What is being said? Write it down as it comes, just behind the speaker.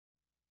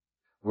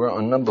We're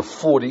on number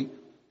 40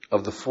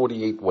 of the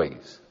 48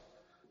 ways.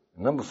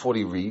 Number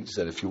 40 reads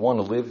that if you want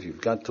to live,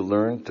 you've got to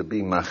learn to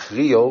be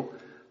Machriyo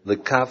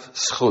Le'chaf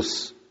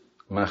Zechus.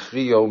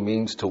 Machriyo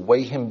means to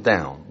weigh him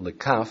down.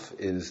 Le'chaf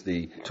is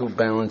the two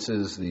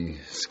balances, the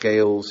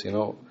scales,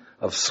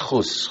 of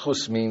Zechus.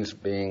 Zechus means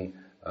being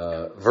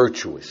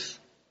virtuous.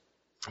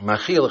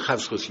 Machriyo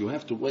Le'chaf Zechus, you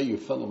have to weigh your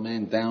fellow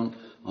man down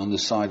on the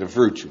side of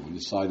virtue, on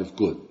the side of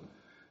good.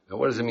 Now,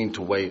 what does it mean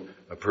to weigh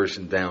a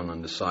person down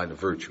on the side of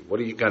virtue? What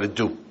do you got to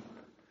do?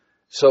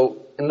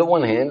 So, on the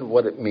one hand,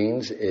 what it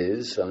means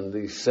is, on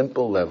the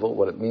simple level,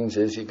 what it means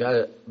is you got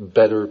to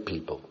better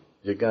people.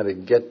 You got to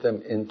get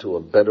them into a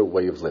better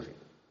way of living.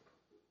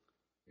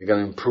 You got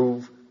to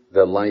improve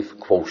their life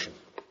quotient.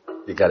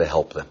 You got to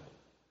help them.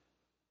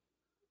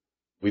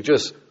 We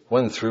just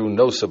went through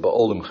Nosa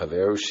Ba'olim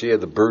Chaveru, share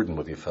the burden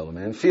with your fellow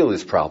man, feel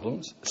his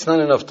problems. It's not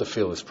enough to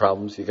feel his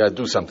problems. You got to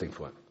do something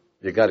for him.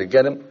 You got to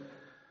get him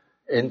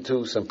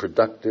into some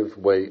productive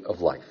way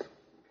of life.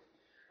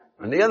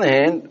 On the other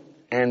hand,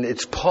 and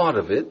it's part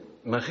of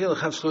it, Machriyo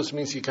Le'chaf Zechus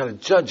means you got to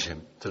judge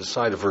him to the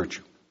side of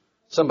virtue.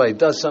 Somebody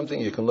does something,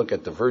 you can look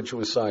at the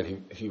virtuous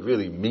side, he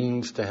really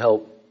means to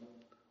help,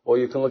 or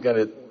you can look at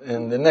it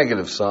in the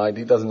negative side,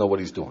 he doesn't know what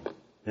he's doing.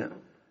 Yeah?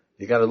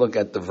 You got to look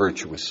at the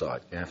virtuous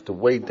side. You have to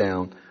weigh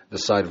down the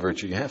side of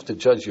virtue. You have to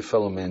judge your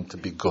fellow man to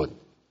be good.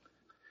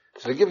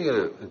 So to give you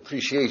an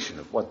appreciation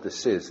of what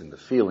this is and the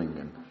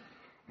feeling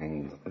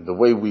and the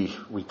way we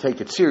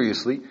take it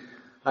seriously,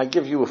 I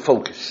give you a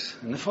focus.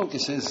 And the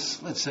focus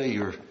is, let's say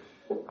you're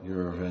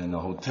in a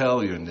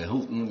hotel, you're in the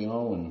Hilton,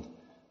 and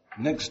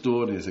next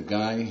door there's a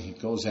guy, he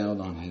goes out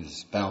on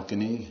his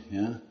balcony,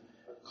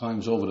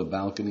 climbs over the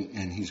balcony,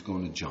 and he's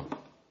going to jump.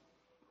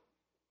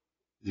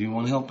 Do you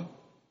want to help him?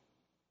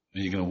 Or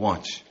are you going to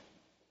watch?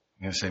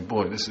 You're going to say,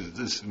 boy,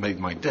 this made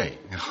my day.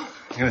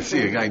 You're going to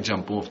see a guy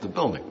jump off the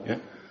building, yeah?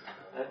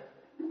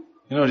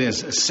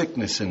 There's a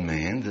sickness in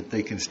man that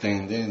they can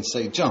stand there and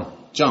say,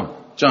 jump,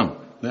 jump, jump,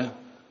 yeah?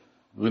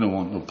 We don't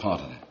want no part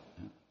of that,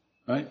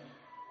 right?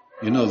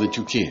 You know that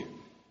you care.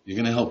 You're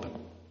going to help him.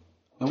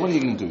 Now, what are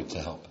you going to do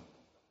to help him?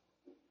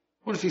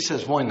 What if he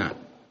says, why not?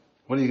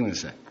 What are you going to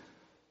say?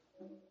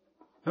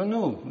 Oh,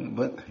 no,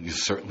 but you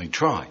certainly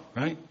try,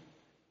 right?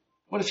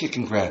 What if you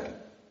can grab him?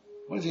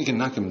 What if you can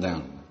knock him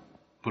down?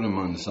 Put him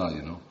on the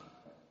side, Do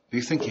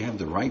you think you have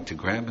the right to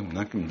grab him,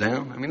 knock him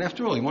down? I mean,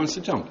 after all, he wants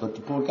to jump. Let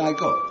the poor guy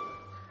go.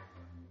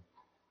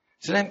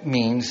 So that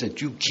means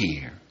that you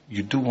care.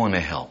 You do want to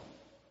help.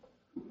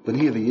 But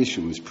here the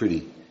issue is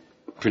pretty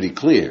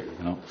clear,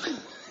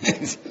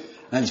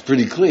 That's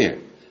pretty clear.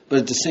 But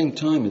at the same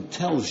time, it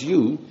tells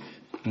you,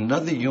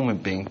 another human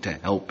being, to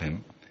help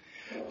him,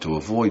 to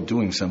avoid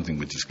doing something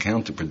which is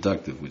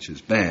counterproductive, which is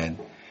bad,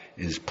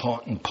 is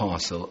part and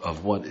parcel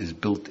of what is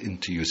built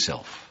into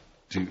yourself.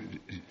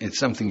 It's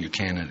something you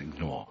cannot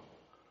ignore.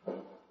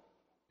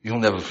 You'll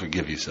never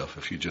forgive yourself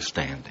if you just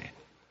stand there.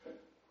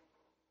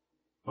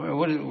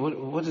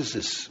 What is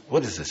this?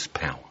 What is this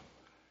power?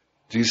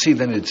 Do you see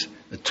that it's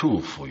a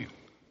tool for you?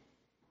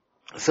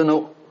 So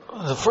now,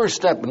 the first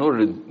step in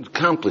order to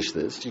accomplish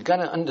this, you've got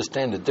to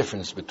understand the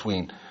difference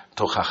between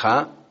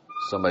tochacha,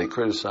 somebody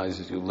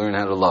criticizes you, learn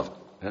how to love it.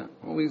 Yeah?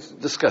 Well, we've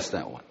discussed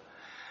that one.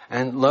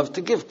 And love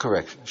to give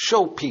correction.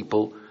 Show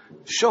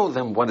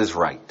them what is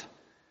right.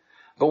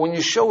 But when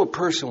you show a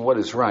person what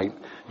is right,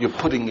 you're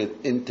putting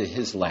it into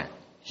his lap.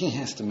 He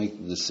has to make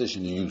the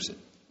decision to use it.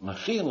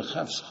 Machriyo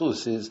Le'chaf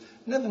Zechus is,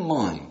 never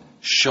mind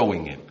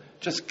showing him.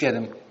 Just get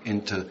him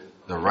into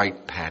the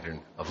right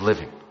pattern of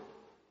living.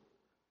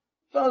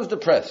 Fellow's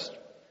depressed.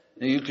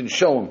 Now you can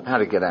show him how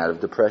to get out of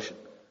depression.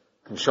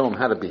 You can show him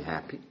how to be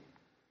happy.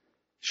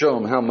 Show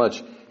him how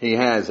much he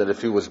has, that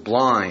if he was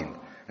blind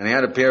and he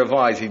had a pair of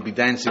eyes, he'd be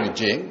dancing a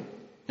jig.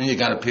 And you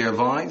got a pair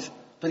of eyes.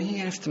 But he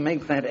has to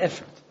make that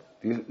effort.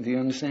 Do you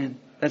understand?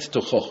 That's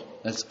tochoch.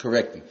 That's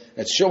correcting.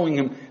 That's showing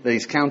him that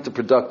he's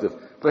counterproductive.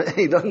 But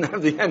he doesn't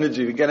have the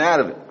energy to get out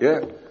of it.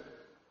 Yeah?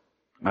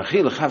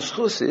 Machriyo Le'chaf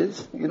Zechus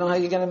is, you know how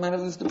you get him out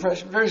of this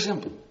depression? Very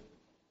simple.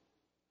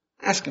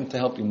 Ask him to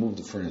help you move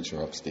the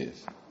furniture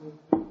upstairs.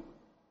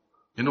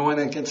 You know why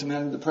that gets him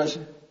out of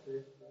depression?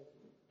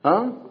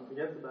 Huh?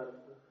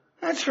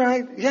 That's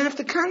right. You have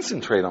to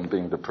concentrate on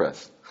being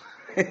depressed.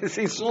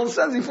 See, Saul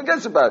says he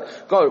forgets about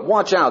it. Go,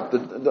 watch out.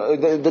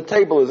 The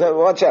table is,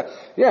 watch out.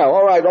 Yeah,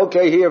 all right,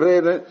 okay,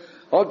 here.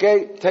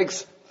 Okay,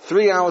 takes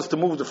 3 hours to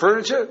move the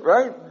furniture,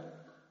 right?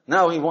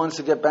 Now he wants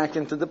to get back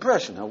into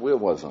depression. Now, where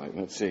was I?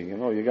 Let's see.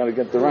 You got to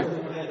get the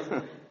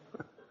right,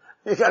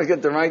 you got to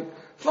get the right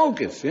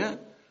focus, yeah?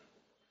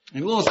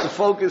 He lost the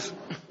focus.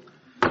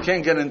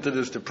 Can't get into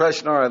this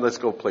depression. All right, let's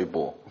go play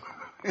ball.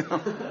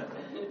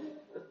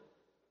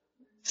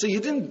 So you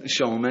didn't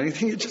show him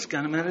anything. You just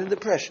got him out of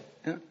depression.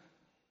 Yeah?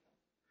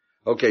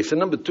 Okay, so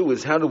number 2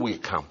 is, how do we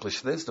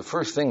accomplish this? The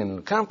first thing in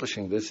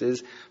accomplishing this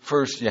is,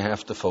 first you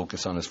have to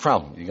focus on his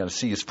problem. You got to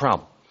see his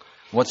problem.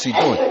 What's he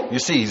doing? You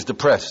see, he's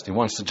depressed. He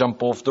wants to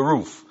jump off the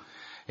roof.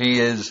 He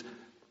is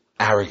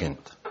arrogant.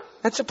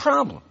 That's a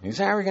problem. He's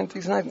arrogant.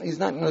 He's not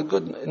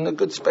in a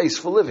good space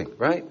for living,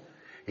 right?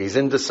 He's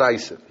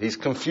indecisive. He's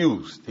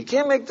confused. He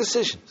can't make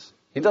decisions.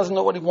 He doesn't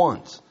know what he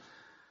wants.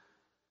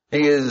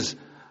 He is,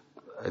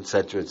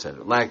 etc.,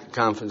 etc. Lack of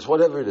confidence,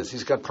 whatever it is.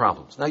 He's got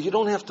problems. Now, you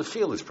don't have to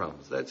feel his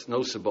problems. That's no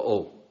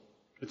siba'ol.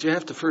 But you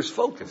have to first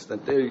focus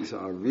that these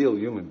are real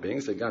human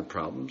beings. They got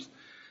problems.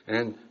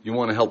 And you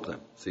want to help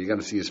them. So you got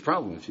to see his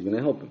problem if you're going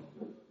to help him.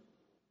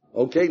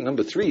 Okay,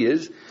 number 3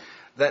 is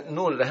that in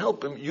order to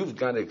help him, you've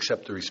got to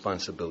accept the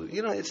responsibility.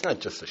 You know, it's not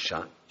just a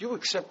shot. You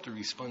accept the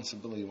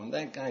responsibility. When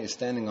that guy is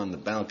standing on the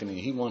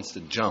balcony, he wants to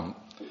jump,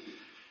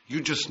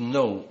 you just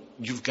know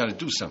you've got to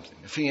do something.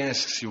 If he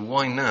asks you,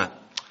 why not?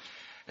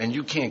 And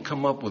you can't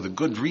come up with a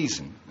good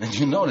reason, and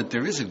you know that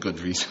there is a good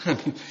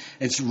reason.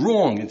 It's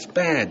wrong, it's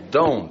bad,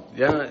 don't.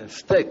 Yeah,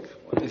 stick.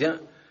 Yeah.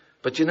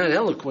 But you're not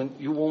eloquent,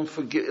 you won't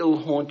forget, it'll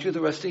haunt you the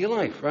rest of your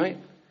life, right?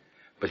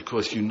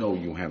 Because you know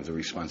you have the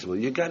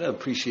responsibility. You got to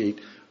appreciate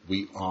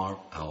we are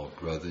our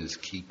brother's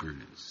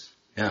keepers.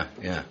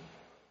 Yeah.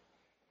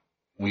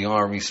 We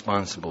are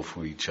responsible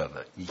for each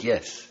other.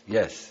 Yes.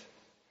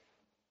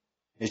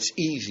 It's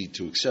easy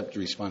to accept the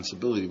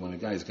responsibility when a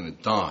guy is going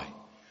to die,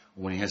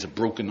 or when he has a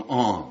broken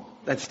arm.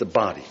 That's the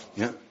body,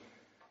 yeah?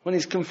 When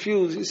he's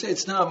confused, you say,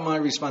 it's not my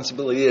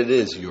responsibility. It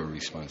is your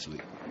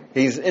responsibility.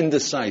 He's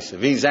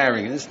indecisive. He's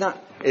arrogant. It's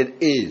not. It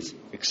is.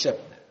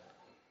 Accept that.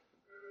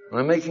 Am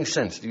I making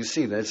sense? Do you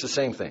see that? It's the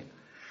same thing.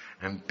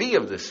 And B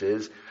of this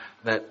is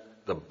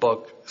that the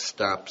buck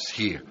stops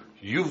here.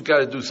 You've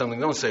got to do something.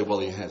 Don't say, well,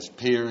 he has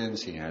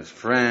parents, he has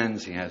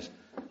friends,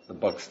 the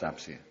buck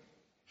stops here.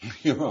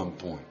 You're on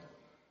point.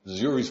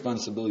 Because your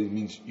responsibility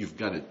means you've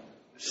got to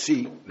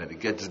see that it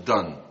gets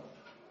done.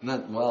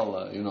 Not,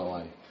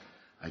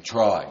 I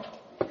tried.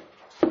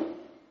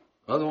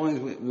 Otherwise,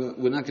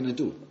 we're not going to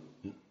do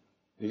it.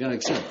 You got to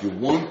accept. You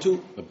want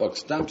to, the buck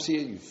stops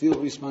here, you feel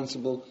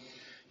responsible,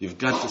 you've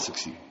got to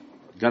succeed.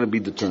 You've got to be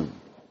determined.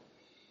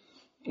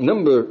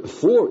 Number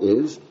 4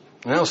 is,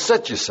 now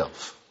set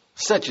yourself.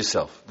 Set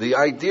yourself. The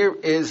idea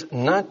is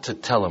not to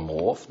tell him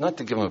off, not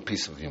to give him a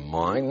piece of your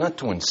mind, not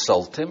to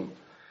insult him,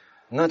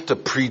 not to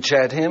preach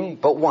at him,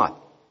 but what?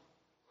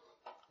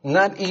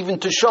 Not even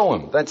to show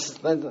him.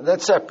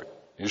 That's separate.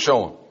 You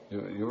show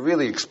him. You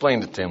really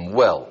explain it to him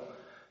well.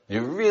 He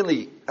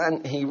really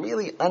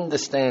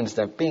understands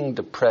that being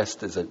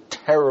depressed is a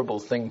terrible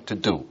thing to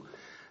do.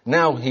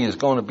 Now he is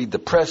going to be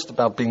depressed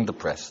about being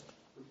depressed.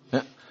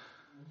 Yeah.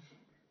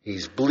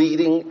 He's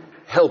bleeding.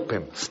 Help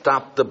him.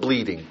 Stop the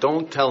bleeding.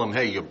 Don't tell him,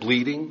 hey, you're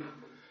bleeding.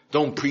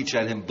 Don't preach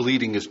at him,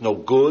 bleeding is no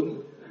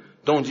good.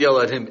 Don't yell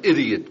at him,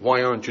 idiot,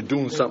 why aren't you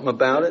doing something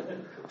about it?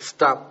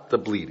 Stop the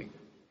bleeding.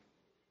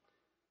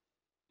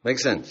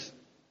 Makes sense?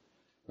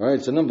 All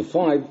right, so number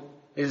 5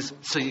 is,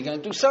 so you got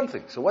to do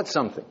something. So what's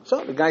something?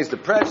 So the guy's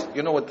depressed.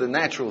 You know what the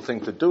natural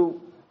thing to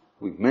do?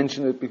 We've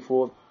mentioned it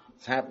before.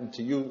 It's happened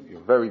to you.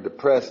 You're very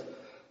depressed.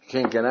 You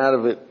can't get out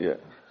of it. You're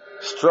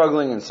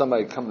struggling, and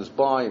somebody comes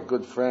by, a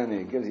good friend,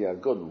 and he gives you a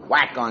good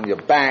whack on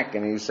your back,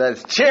 and he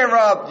says, cheer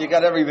up, you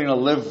got everything to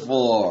live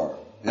for.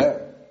 Yeah.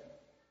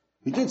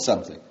 He did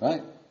something,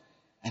 right?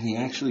 And he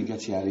actually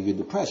gets you out of your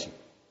depression.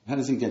 How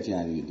does he get you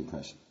out of your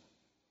depression?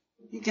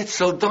 You get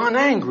so darn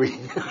angry,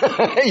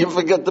 you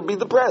forget to be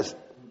depressed.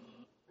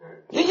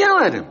 You yell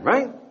at him,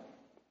 right?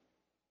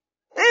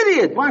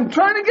 Idiot, well, I'm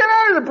trying to get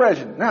out of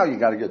depression. Now you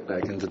got to get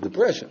back into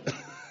depression.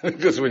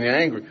 Because when you're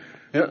angry,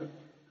 yeah.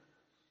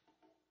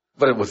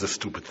 But it was a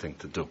stupid thing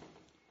to do.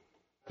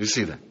 You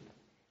see that?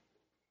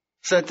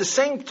 So at the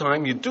same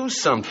time, you do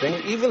something,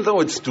 even though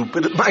it's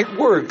stupid, it might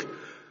work,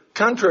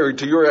 contrary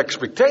to your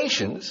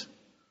expectations,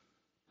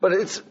 but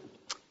it's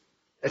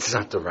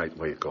not the right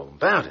way of going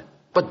about it.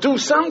 But do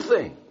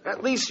something.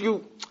 At least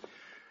you've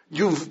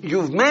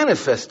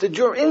manifested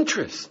your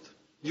interest.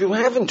 You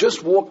haven't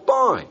just walked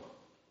by.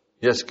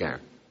 Yes, Gary.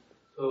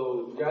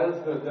 So the guy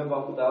that's going to jump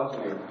off the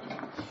balcony.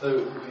 So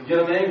if you get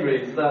him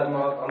angry, slap him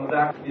on the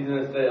back, he's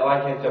going to say, oh, I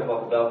can't jump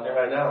off the balcony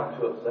right now. I'm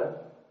too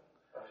upset.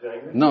 I'm too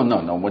angry.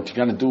 No. What you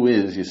got to do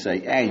is you say,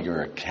 hey,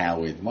 you're a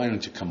coward. Why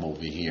don't you come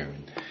over here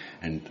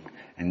and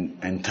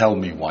tell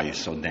me why you're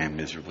so damn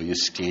miserable. You're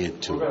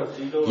scared too.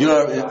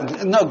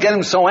 Get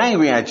him so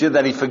angry at you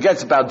that he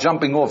forgets about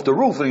jumping off the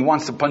roof and he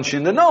wants to punch you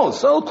in the nose.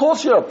 So of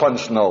course you're a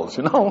punch nose,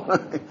 you know.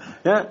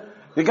 Yeah,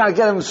 you got to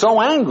get him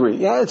so angry.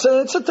 Yeah, it's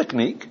a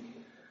technique.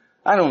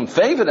 I don't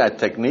favor that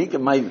technique.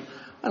 It might,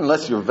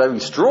 unless you're very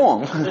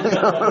strong. I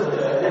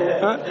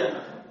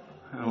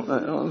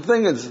don't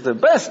think it's the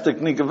best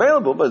technique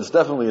available, but it's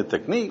definitely a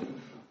technique.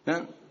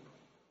 Yeah.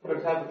 But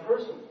it's not the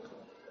person.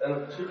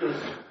 And particularly.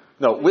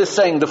 No, we're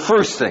saying the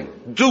first thing.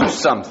 Do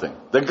something.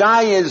 The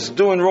guy is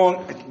doing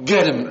wrong.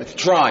 Get him.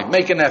 Try.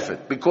 Make an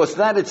effort. Because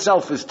that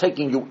itself is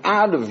taking you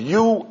out of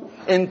you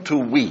into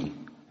we.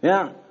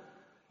 Yeah?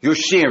 You're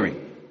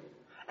sharing.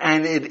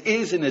 And it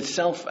is in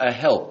itself a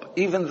help,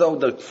 even though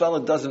the fellow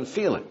doesn't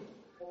feel it.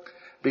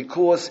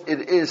 Because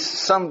it is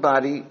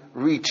somebody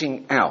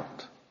reaching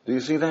out. Do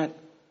you see that?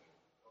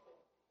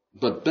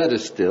 But better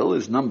still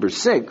is number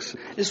 6,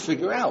 is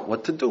figure out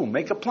what to do.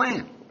 Make a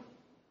plan.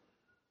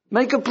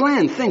 Make a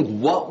plan. Think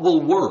what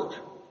will work.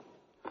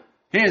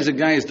 Here's a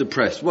guy who's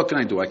depressed. What can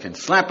I do? I can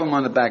slap him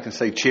on the back and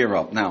say, cheer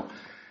up. Now,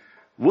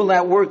 will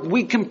that work?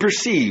 We can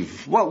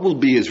perceive what will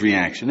be his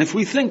reaction. If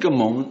we think a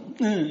moment,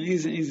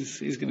 he's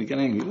going to get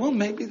angry. Well,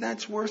 maybe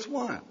that's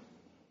worthwhile.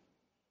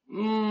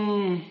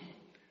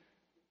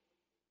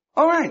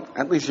 All right,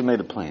 at least you made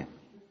a plan.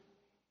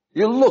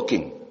 You're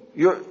looking.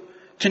 You're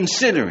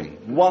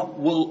considering what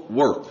will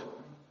work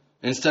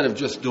instead of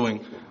just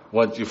doing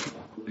what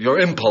your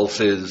impulse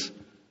is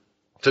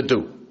to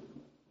do.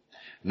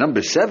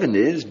 Number 7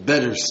 is,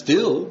 better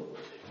still,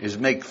 is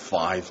make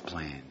 5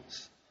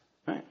 plans.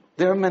 Right?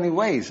 There are many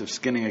ways of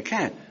skinning a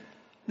cat.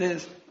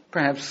 There's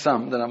perhaps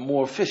some that are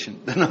more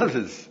efficient than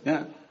others.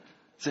 Yeah?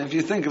 So if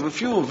you think of a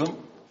few of them,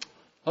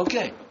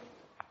 okay,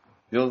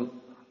 you'll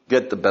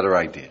get the better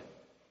idea.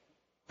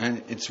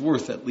 And it's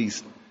worth at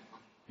least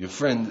your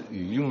friend,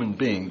 your human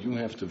being, you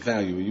have to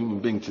value a human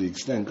being to the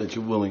extent that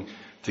you're willing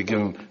to give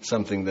him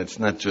something that's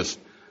not just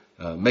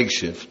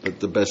makeshift, but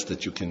the best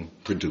that you can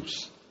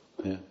produce.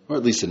 Yeah? Or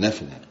at least an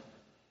effort at it.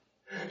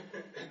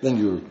 Then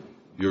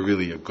you're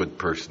really a good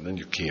person. Then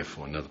you care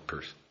for another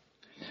person.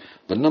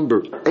 But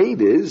number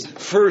 8 is,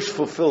 first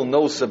fulfill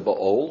Nosa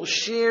Ba'ol,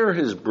 share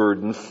his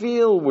burden,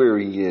 feel where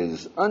he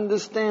is,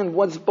 understand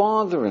what's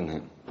bothering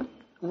him.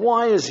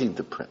 Why is he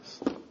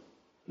depressed?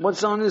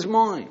 What's on his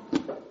mind?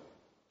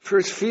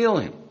 First feel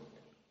him.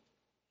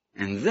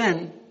 And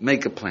then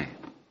make a plan.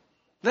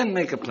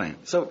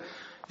 So, you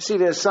see,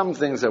 there's some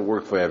things that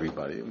work for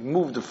everybody.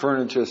 Move the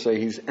furniture, say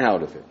he's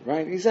out of it,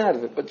 right? He's out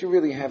of it, but you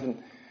really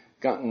haven't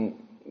gotten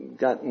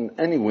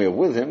anywhere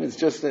with him. It's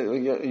just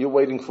that you're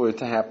waiting for it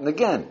to happen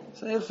again.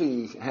 So if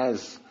he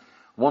has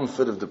one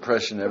fit of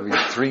depression every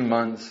 3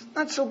 months,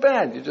 not so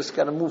bad. You just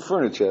got to move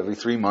furniture every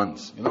 3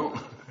 months, you know?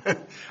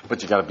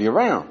 But you got to be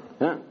around,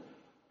 yeah?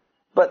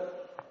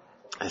 But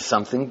there's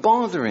something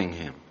bothering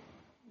him.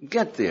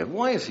 Get there.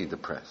 Why is he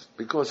depressed?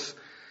 Because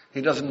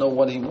he doesn't know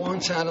what he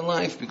wants out of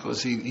life,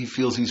 because he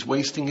feels he's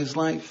wasting his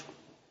life.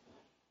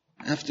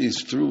 After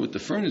he's through with the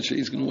furniture,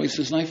 he's going to waste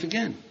his life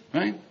again,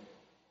 right?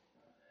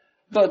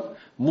 But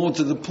more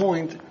to the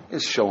point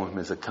is show him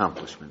his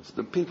accomplishments.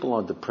 The people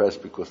are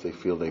depressed because they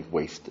feel they've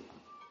wasted.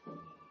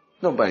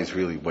 Nobody's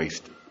really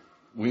wasted.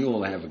 We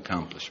all have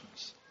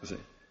accomplishments. See?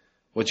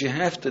 What you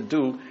have to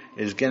do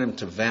is get him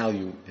to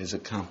value his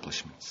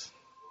accomplishments.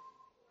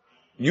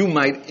 You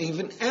might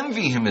even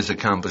envy him his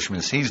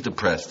accomplishments. He's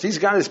depressed. He's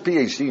got his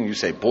PhD, and you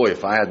say, boy,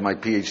 if I had my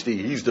PhD,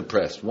 he's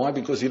depressed. Why?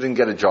 Because he didn't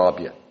get a job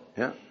yet.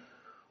 Yeah?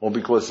 Or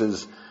because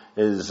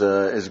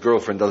his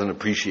girlfriend doesn't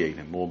appreciate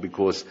him. Or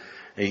because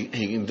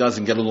he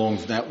doesn't get along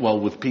that well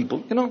with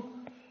people. You know?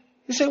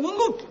 You say, well,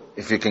 look,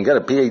 if you can get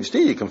a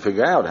PhD, you can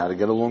figure out how to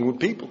get along with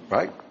people,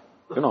 right?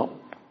 You know.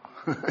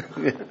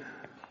 Yeah.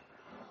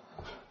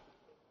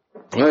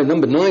 All right,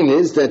 number 9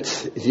 is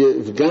that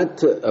you've got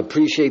to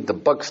appreciate the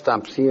buck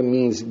stops here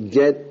means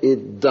get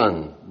it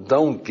done.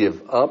 Don't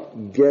give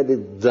up, get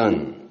it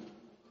done.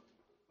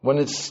 When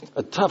it's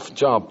a tough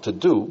job to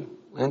do,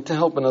 and to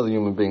help another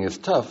human being is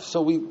tough,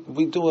 so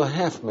we do a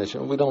half measure,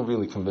 and we don't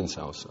really convince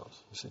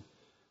ourselves, you see.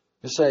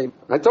 You say,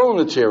 I told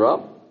him to cheer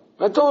up.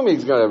 I told him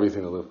he's got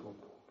everything to live for.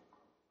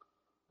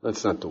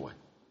 That's not the way.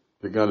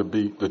 You've got to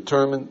be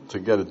determined to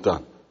get it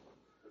done.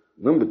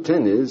 Number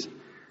 10 is,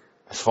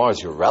 as far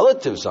as your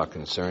relatives are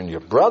concerned,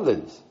 your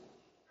brothers,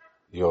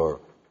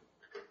 your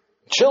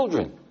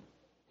children,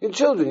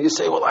 you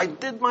say, well, I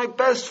did my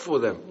best for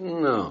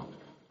them. No.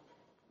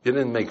 You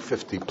didn't make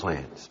 50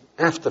 plans.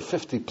 After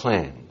 50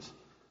 plans.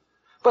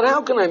 But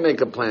how can I make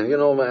a plan? You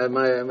know,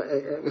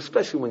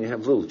 especially when you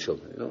have little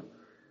children, you know.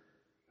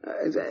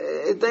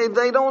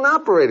 They don't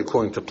operate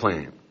according to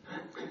plan.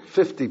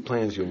 50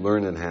 plans, you'll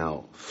learn in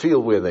how.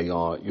 Feel where they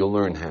are, you'll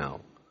learn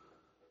how.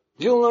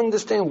 You'll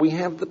understand we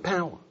have the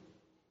power.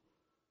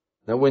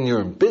 Now, when you're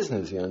in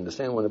business, you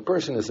understand when a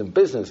person is in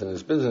business and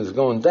his business is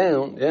going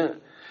down, yeah,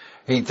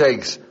 he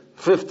takes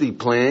 50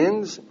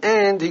 plans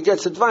and he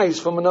gets advice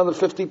from another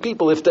 50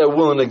 people if they're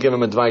willing to give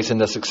him advice and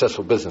they're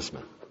successful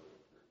businessmen.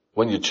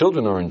 When your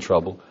children are in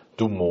trouble,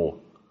 do more.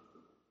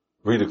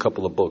 Read a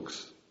couple of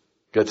books.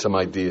 Get some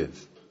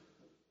ideas.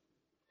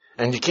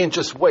 And you can't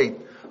just wait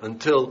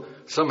until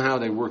somehow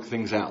they work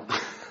things out.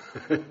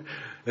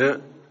 Yeah?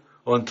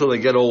 Or until they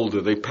get older,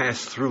 they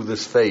pass through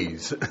this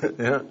phase.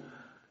 Yeah?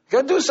 You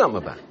got to do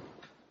something about it.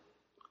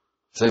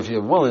 So if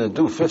you're willing to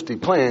do 50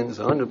 plans,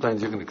 100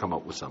 plans, you're going to come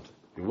up with something.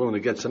 You're willing to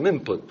get some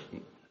input,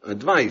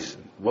 advice,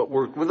 what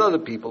worked with other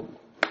people,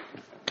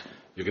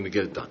 you're going to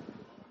get it done.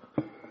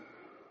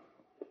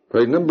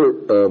 Right,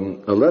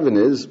 number 11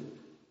 is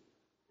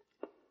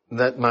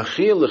that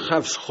Machriyo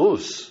Le'chaf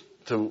Zechus,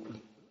 to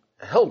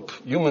help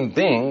human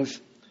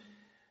beings,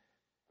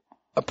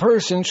 a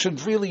person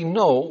should really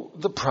know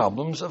the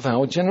problems of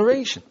our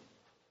generation.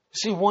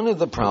 See, one of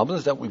the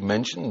problems that we've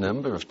mentioned a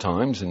number of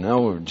times in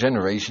our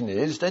generation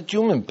is that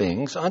human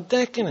beings are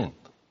decadent.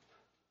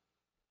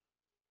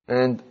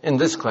 And in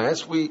this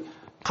class, we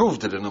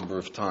proved it a number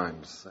of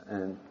times.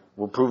 And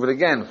we'll prove it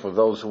again for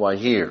those who are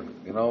here.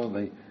 You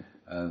know,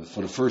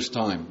 for the first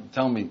time.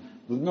 Tell me,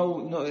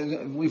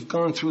 no, we've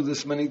gone through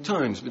this many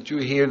times, but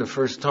you're here the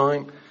first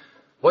time.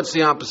 What's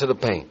the opposite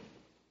of pain?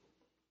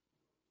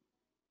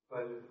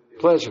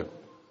 Pleasure.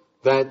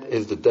 That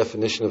is the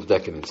definition of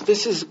decadence.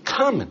 This is a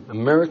common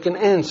American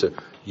answer.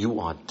 You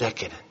are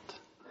decadent.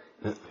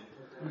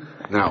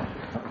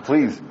 Now,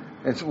 please,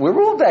 we're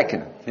all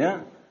decadent,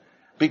 yeah?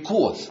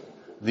 Because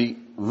the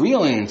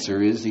real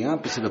answer is the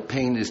opposite of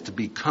pain is to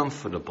be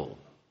comfortable.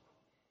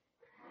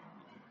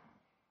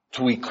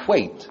 To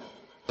equate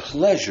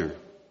pleasure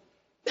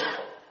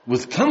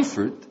with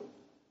comfort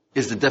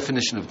is the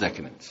definition of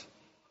decadence.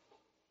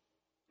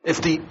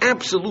 If the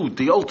absolute,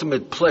 the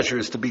ultimate pleasure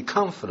is to be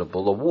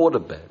comfortable, a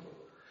waterbed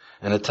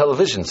and a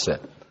television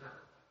set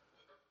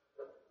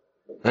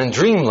and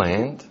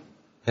dreamland,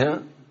 yeah,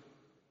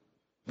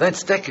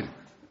 that's decadent.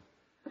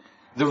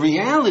 The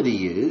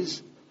reality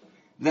is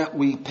that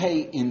we pay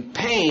in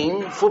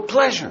pain for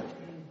pleasure.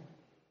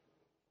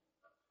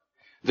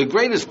 The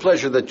greatest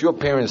pleasure that your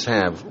parents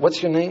have,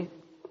 what's your name?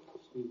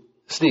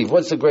 Steve,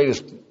 what's the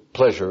greatest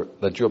pleasure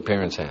that your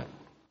parents have?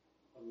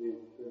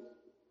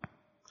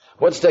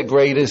 What's their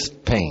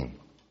greatest pain?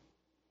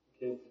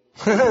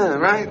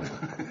 Right?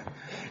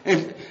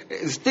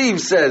 If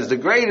Steve says the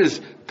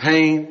greatest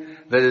pain,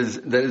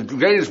 the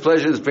greatest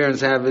pleasure his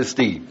parents have is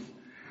Steve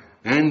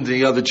and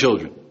the other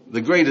children.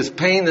 The greatest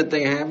pain that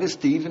they have is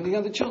Steve and the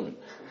other children.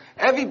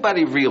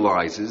 Everybody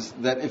realizes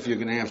that if you're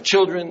going to have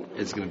children,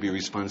 it's going to be a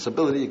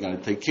responsibility. You're going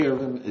to take care of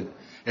them.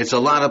 It's a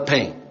lot of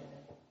pain.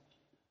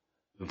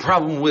 The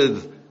problem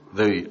with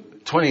the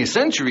 20th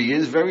century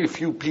is very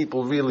few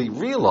people really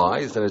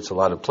realize that it's a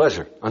lot of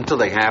pleasure until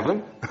they have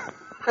them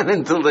and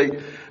until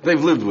they've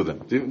lived with them.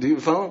 Do you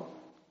follow?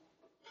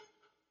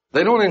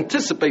 They don't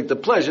anticipate the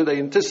pleasure, they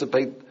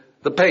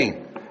anticipate the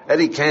pain.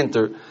 Eddie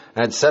Cantor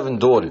had 7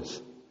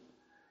 daughters.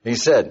 He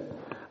said,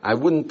 I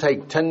wouldn't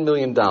take $10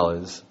 million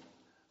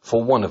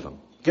for one of them.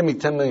 Give me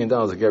 $10 million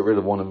to get rid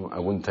of one of them. I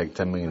wouldn't take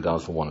 $10 million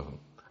for one of them.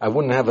 I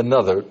wouldn't have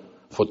another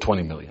for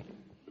 $20 million.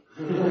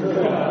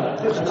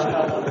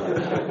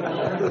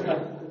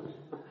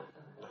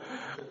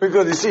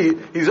 Because you see,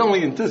 he's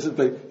only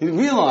anticipating, he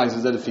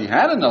realizes that if he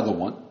had another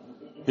one,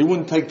 he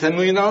wouldn't take $10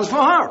 million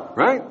for her,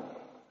 right?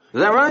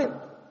 Is that right?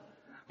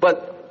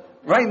 But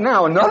right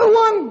now, another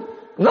one?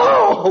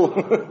 No!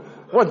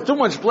 What, too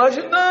much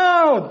pleasure?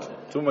 No!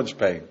 Too much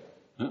pain.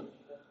 Huh?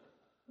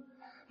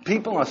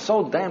 People are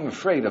so damn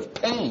afraid of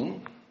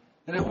pain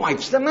that it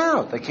wipes them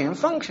out. They can't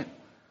function.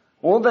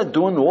 All they're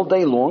doing all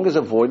day long is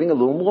avoiding a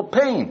little more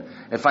pain.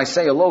 If I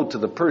say hello to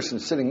the person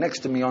sitting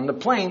next to me on the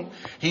plane,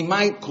 he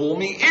might call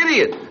me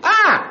idiot.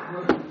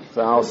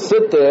 So I'll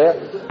sit there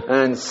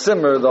and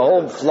simmer the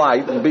whole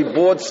flight and be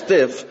bored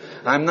stiff.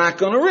 I'm not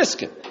going to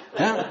risk it.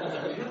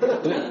 Yeah?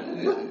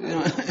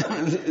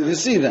 You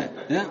see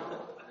that? Yeah?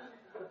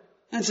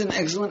 That's an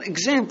excellent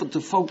example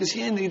to focus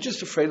here, and you're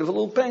just afraid of a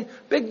little pain.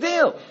 Big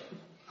deal.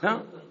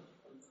 Yeah?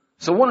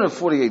 So one of the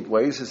 48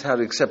 ways is how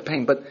to accept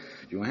pain, but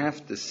you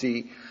have to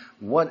see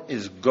what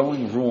is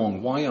going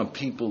wrong. Why are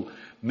people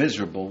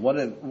miserable?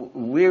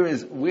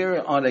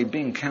 Where are they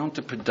being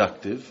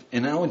counterproductive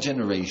in our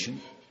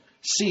generation?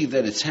 See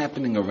that it's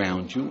happening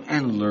around you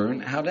and learn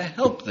how to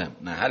help them.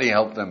 Now, how do you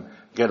help them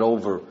get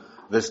over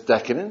this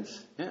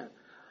decadence? Yeah.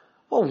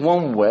 Well,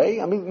 one way,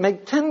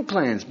 make 10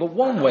 plans, but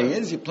one way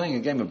is you're playing a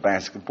game of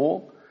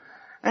basketball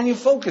and you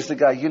focus the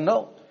guy,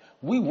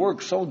 we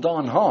work so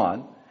darn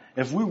hard.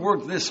 If we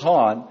work this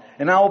hard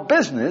in our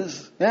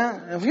business,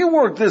 yeah, if you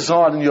work this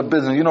hard in your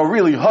business,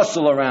 really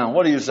hustle around.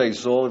 What do you say,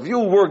 Saul? If you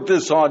work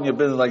this hard in your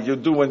business like you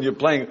do when you're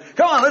playing,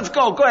 come on, let's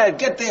go ahead,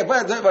 get there,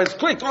 it's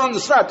quick, on the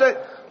start.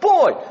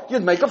 Boy,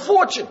 you'd make a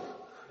fortune.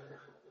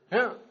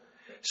 Yeah.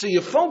 So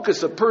you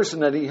focus a person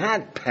that he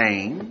had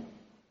pain,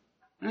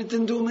 and it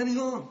didn't do him any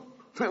harm.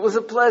 It was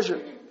a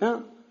pleasure.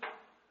 Yeah.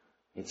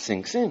 It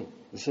sinks in,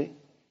 you see.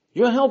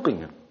 You're helping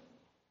him.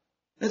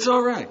 It's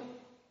all right.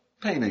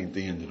 Pain ain't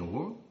the end of the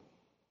world.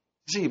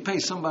 See, you pay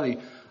somebody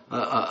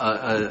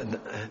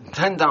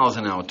 $10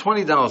 an hour,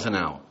 $20 an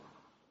hour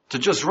to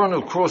just run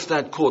across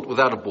that court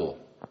without a ball.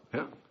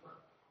 Yeah?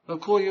 They'll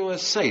call you a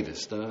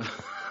sadist.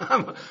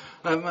 I'm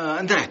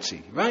a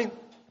Nazi, right?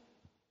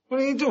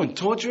 What are you doing?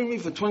 Torturing me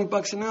for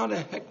 $20 an hour? The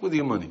heck with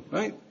your money,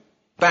 right?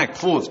 Back,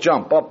 forth,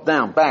 jump, up,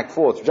 down. Back,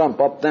 forth,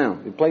 jump, up,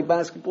 down. You play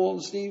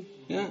basketball, Steve?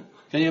 Yeah?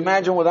 Can you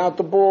imagine without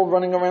the ball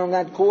running around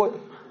that court?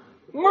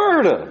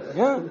 Murder!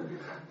 Yeah?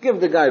 Give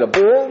the guy the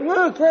ball.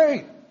 Yeah,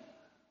 great.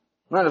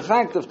 Matter of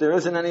fact, if there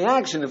isn't any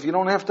action, if you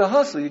don't have to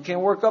hustle, you can't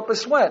work up a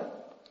sweat.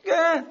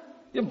 Yeah,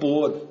 you're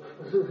bored.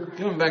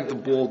 Give him back the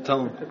ball.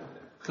 Tell him,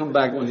 come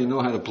back when you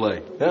know how to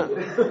play. Yeah.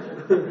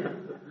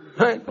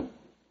 Right?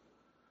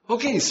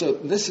 Okay, so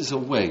this is a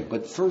way,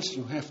 but first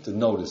you have to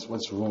notice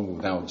what's wrong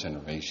with our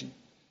generation.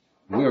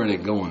 Where are they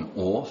going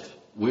off?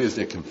 Where's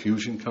their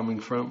confusion coming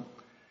from?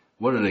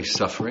 What are they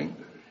suffering?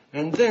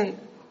 And then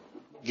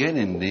get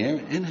in there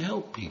and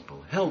help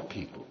people. Help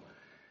people.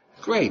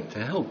 Great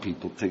to help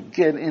people to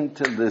get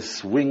into the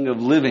swing of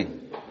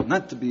living.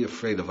 Not to be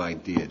afraid of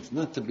ideas.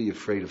 Not to be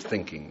afraid of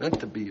thinking.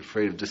 Not to be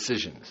afraid of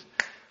decisions.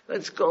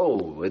 Let's go.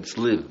 Let's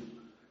live.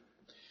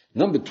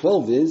 Number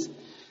 12 is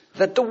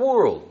that the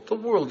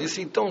world, you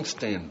see, don't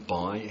stand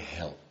by,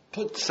 help.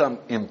 Put some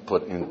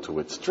input into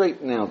it.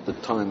 Straighten out the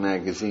Time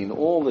magazine.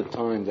 All the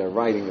time they're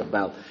writing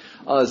about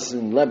us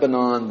in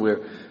Lebanon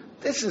where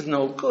this is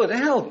no good.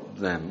 Help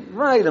them.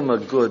 Write them a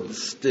good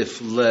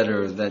stiff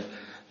letter that,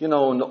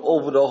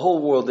 over the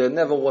whole world there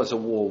never was a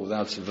war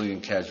without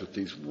civilian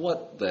casualties.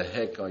 What the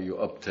heck are you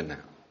up to now?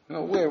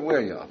 Where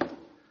are you up to?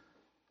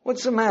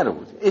 What's the matter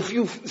with you? If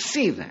you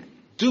see that,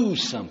 do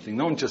something.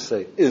 Don't just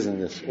say, isn't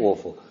this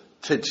awful?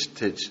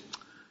 Titch,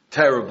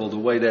 terrible the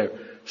way they're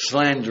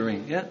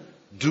slandering. Yeah?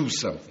 Do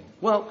something.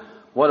 Well,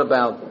 what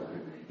about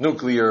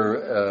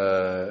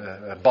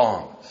nuclear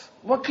bombs?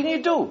 What can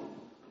you do?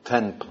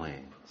 10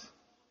 plans.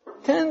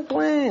 10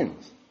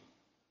 plans.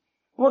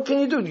 What can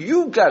you do?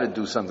 You've got to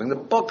do something. The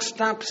buck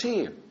stops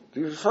here. Do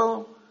you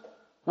follow?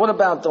 What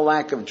about the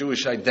lack of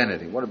Jewish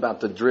identity? What about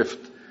the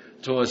drift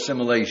to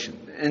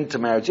assimilation, into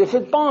marriage? If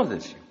it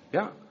bothers you,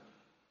 yeah?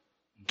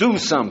 Do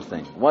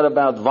something. What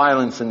about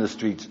violence in the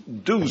streets?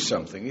 Do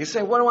something. You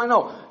say, what do I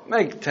know?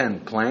 Make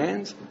 10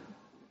 plans.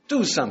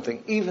 Do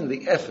something. Even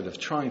the effort of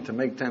trying to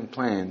make 10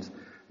 plans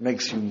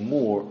makes you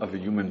more of a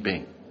human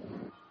being.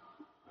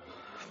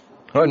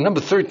 All right,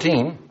 number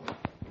 13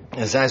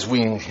 is, as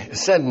we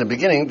said in the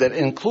beginning, that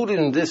included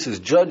in this is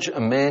judge a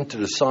man to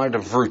the side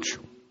of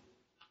virtue.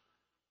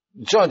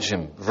 Judge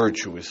him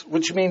virtuous,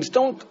 which means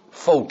don't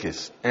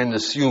focus and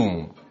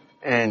assume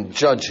and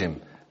judge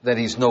him that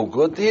he's no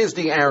good. Here's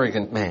the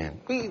arrogant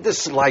man. We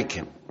dislike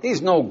him.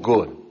 He's no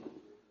good.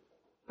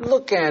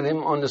 Look at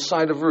him on the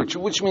side of virtue,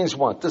 which means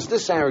what? Does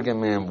this arrogant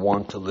man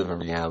want to live in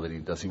reality?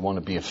 Does he want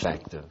to be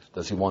effective?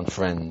 Does he want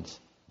friends?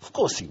 Of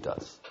course he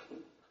does.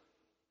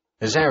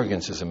 His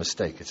arrogance is a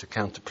mistake. It's a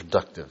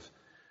counterproductive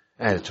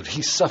attitude.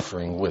 He's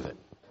suffering with it.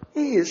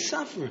 He is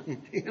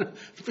suffering.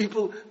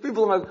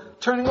 People are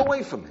turning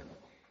away from him.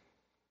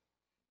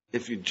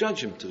 If you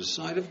judge him to the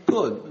side of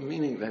good,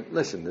 meaning that,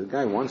 listen, the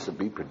guy wants to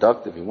be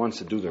productive. He wants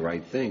to do the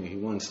right thing. He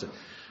wants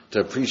to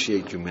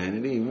appreciate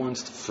humanity. He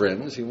wants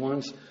friends. He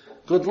wants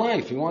good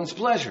life. He wants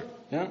pleasure.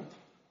 Yeah?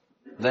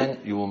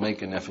 Then you will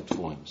make an effort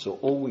for him. So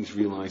always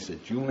realize that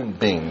human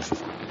beings,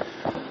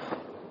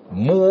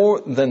 more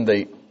than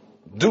they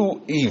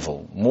do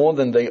evil, more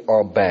than they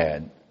are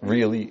bad,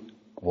 really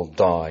will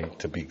die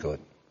to be good.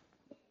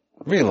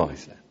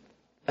 Realize that.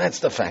 That's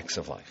the facts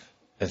of life.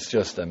 It's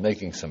just they're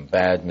making some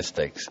bad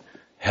mistakes.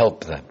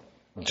 Help them.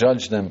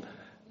 Judge them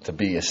to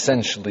be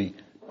essentially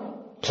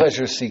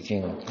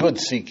pleasure-seeking,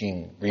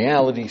 good-seeking,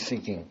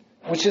 reality-seeking,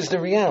 which is the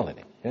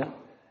reality. Yeah?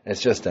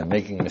 It's just they're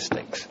making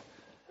mistakes.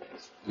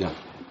 Yeah.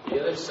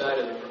 The other side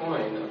of the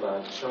coin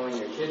about showing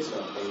your kid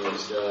something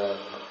is the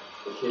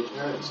kid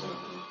parents something.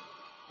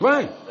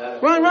 Right.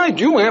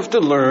 You have to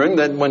learn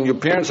that when your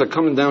parents are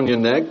coming down your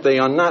neck, they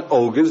are not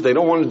ogres. They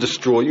don't want to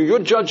destroy you. You're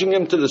judging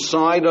them to the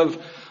side of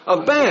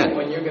bad.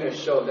 When you're going to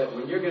show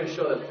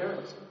the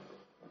parents,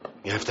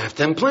 you have to have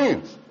 10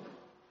 plans.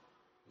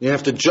 You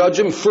have to judge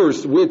him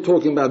first. We're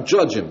talking about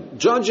judge him.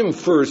 Judge him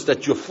first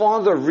that your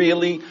father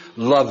really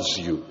loves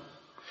you.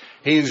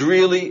 He's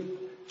really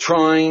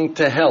trying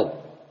to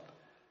help.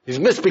 He's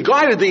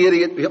misguided the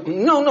idiot.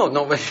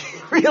 No.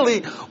 He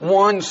really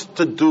wants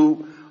to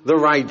do the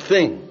right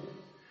thing.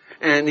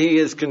 And he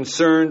is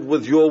concerned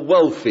with your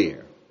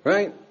welfare,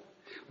 right?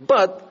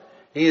 But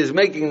he is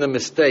making the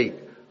mistake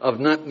of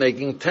not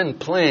making 10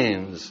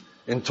 plans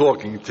in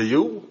talking to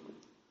you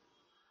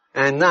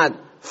and not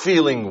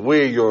feeling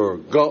where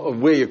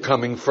you're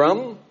coming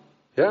from.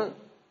 Yeah?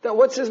 Now,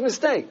 what's his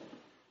mistake?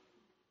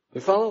 You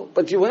follow?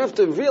 But you have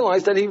to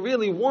realize that he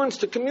really wants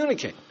to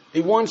communicate.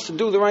 He wants to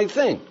do the right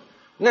thing.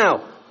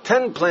 Now,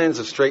 10 plans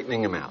of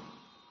straightening him out.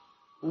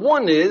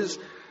 One is,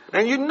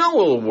 and you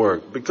know it'll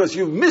work because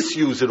you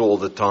misuse it all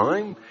the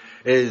time,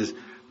 is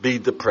be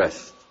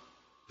depressed.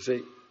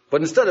 See?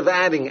 But instead of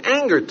adding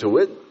anger to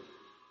it,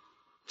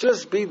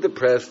 just be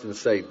depressed and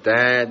say,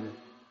 Dad,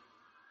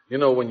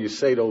 when you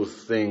say those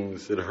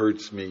things, it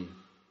hurts me.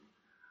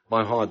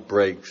 My heart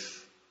breaks.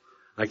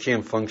 I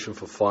can't function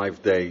for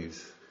 5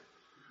 days.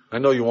 I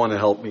know you want to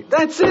help me.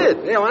 That's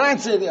it.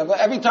 That's it.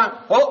 Every time,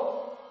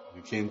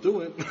 you can't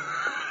do it.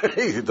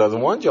 He doesn't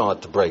want your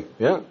heart to break.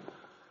 Yeah?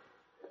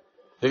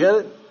 You get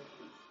it?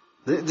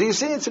 Do you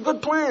see? It's a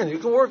good plan. You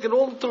can work it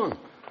all the time.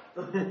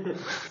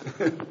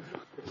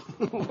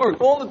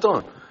 Work all the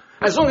time.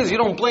 As long as you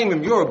don't blame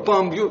him, you're a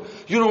bum, you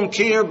don't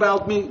care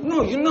about me.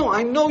 No,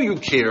 I know you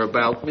care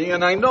about me,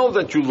 and I know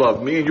that you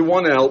love me, and you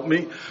want to help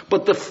me,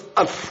 but the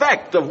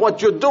effect of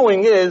what you're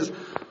doing is,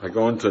 I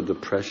go into a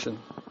depression,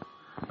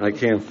 I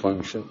can't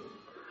function,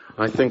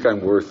 I think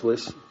I'm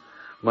worthless,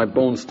 my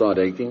bones start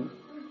aching.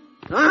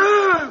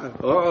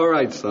 All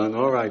right, son,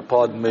 all right,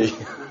 pardon me.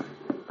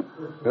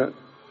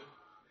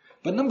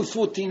 But number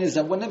 14 is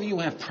that whenever you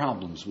have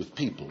problems with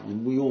people,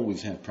 and we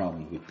always have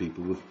problems with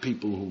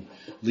people who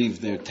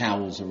leave their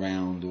towels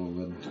around,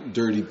 or a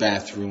dirty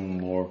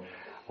bathroom, or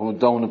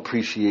don't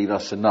appreciate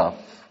us enough,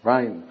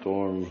 right?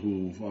 Or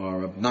who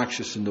are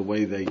obnoxious in the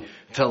way they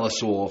tell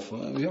us off.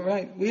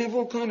 Right? We have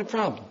all kinds of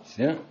problems,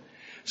 yeah?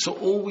 So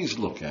always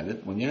look at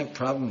it, when you have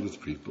problems with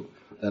people,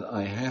 that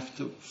I have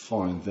to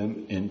find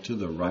them into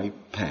the right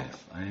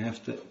path. I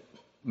have to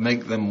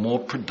make them more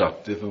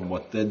productive in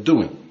what they're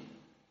doing.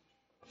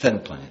 10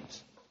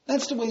 plans.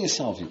 That's the way you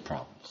solve your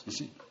problems, you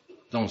see.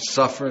 Don't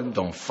suffer,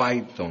 don't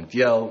fight, don't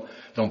yell,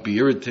 don't be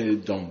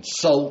irritated, don't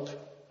sulk.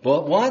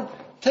 But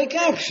what? Take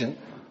action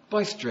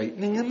by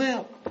straightening them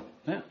out.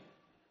 Yeah.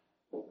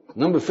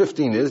 Number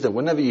 15 is that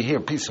whenever you hear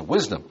a piece of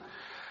wisdom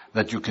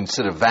that you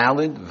consider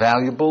valid,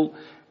 valuable,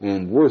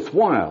 and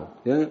worthwhile,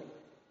 yeah,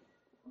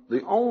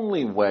 the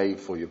only way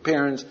for your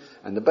parents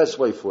and the best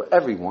way for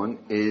everyone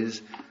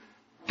is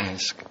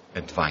ask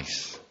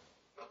advice.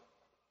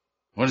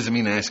 What does it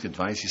mean, ask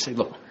advice? You say,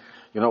 look,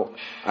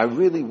 I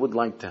really would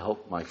like to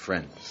help my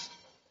friends.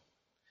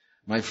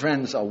 My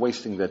friends are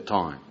wasting their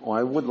time. Or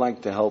I would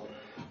like to help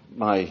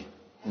my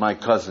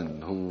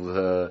cousin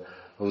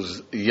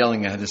who's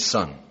yelling at his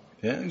son.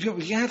 Yeah?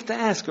 You have to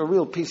ask a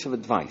real piece of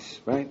advice,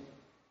 right?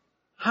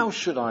 How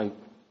should I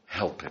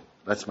help him?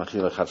 That's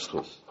Machriyo Le'chaf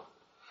Zechus.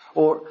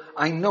 Or,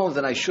 I know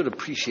that I should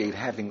appreciate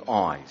having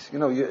eyes.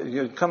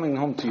 You're coming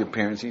home to your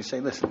parents and you say,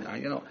 listen,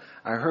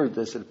 I heard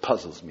this, it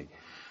puzzles me.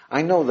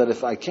 I know that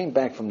if I came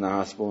back from the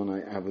hospital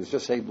and I was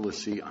just able to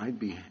see, I'd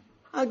be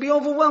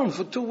overwhelmed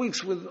for 2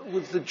 weeks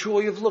with the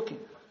joy of looking.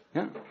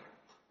 Yeah?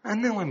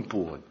 And now I'm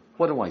bored.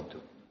 What do I do?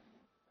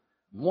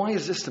 Why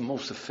is this the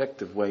most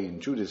effective way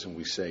in Judaism?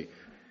 We say,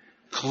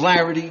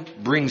 clarity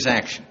brings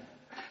action.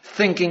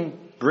 Thinking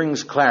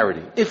brings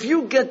clarity. If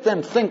you get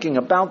them thinking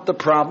about the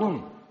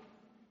problem,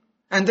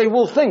 and they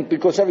will think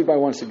because everybody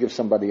wants to give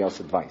somebody else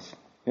advice,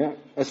 yeah,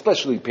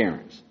 especially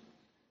parents.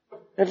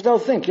 If they'll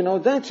think,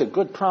 that's a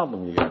good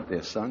problem you got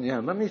there, son. Yeah,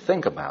 let me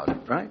think about it,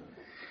 right?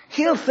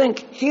 He'll think,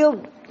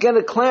 he'll get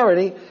a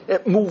clarity,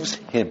 it moves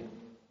him.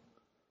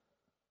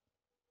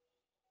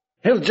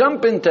 He'll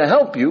jump in to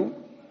help you,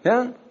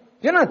 yeah?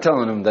 You're not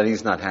telling him that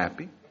he's not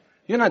happy.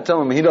 You're not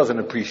telling him he doesn't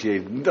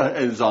appreciate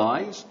his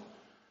eyes.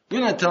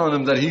 You're not telling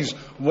him that he's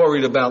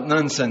worried about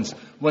nonsense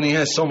when he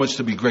has so much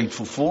to be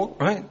grateful for,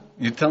 right?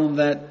 You tell him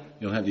that,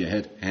 you'll have your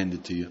head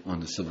handed to you on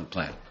the silver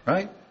platter,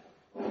 right?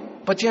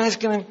 But you're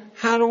asking him,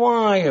 how do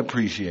I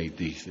appreciate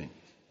these things?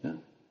 Yeah?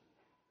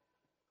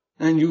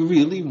 And you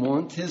really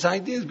want his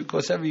ideas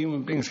because every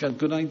human being's got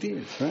good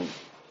ideas, right?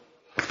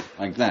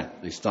 Like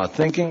that. They start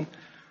thinking,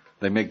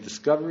 they make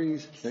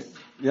discoveries,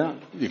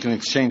 you can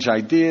exchange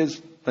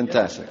ideas,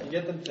 fantastic. Yeah, you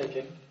get them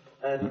thinking,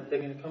 and they're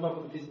going to come up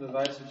with a piece of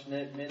advice which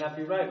may not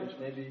be right, which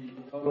may be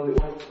totally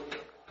wrong.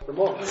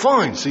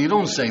 Fine, so you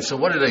don't say, so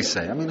what did they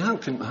say? I mean, how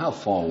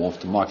far off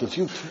the mark? If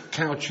you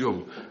couch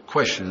your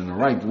question in the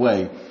right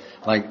way,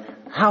 like,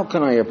 how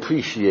can I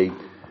appreciate,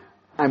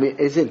 I mean,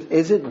 is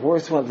it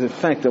worthwhile the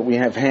fact that we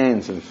have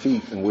hands and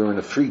feet and we're in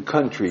a free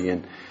country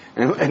and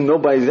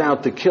nobody's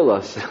out to kill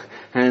us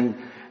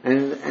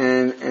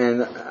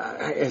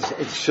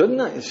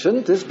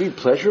shouldn't this be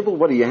pleasurable?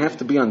 What, do you have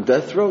to be on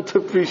death row to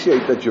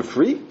appreciate that you're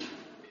free?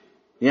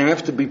 You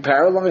have to be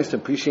paralyzed to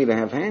appreciate I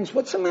have hands?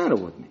 What's the matter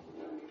with me?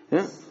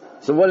 Yeah?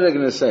 So what are they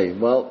going to say?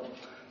 Well,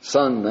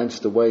 son, that's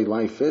the way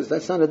life is.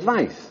 That's not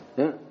advice.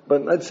 Yeah?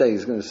 But let's say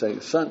he's going to say,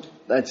 son,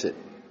 that's it.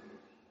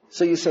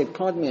 So you say,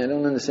 pardon me, I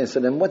don't understand. So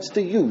then what's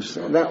the use?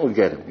 Well, that will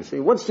get him. You see,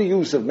 what's the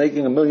use of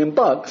making $1 million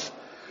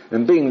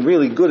and being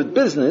really good at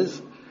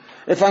business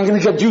if I'm going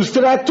to get used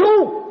to that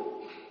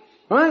too?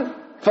 Right?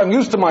 If I'm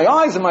used to my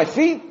eyes and my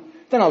feet,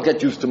 then I'll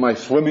get used to my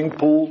swimming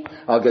pool.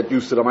 I'll get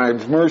used to my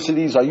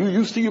Mercedes. Are you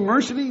used to your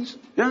Mercedes?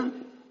 Yeah?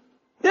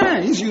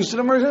 Yeah, he's used to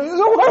the Mercedes.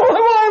 So what am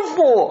I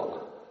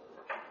for?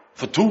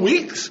 For 2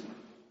 weeks?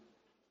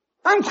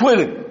 I'm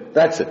quitting.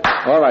 That's it.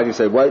 All right, you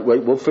say, wait,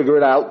 we'll figure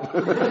it out.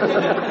 We'll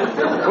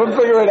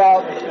figure it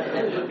out.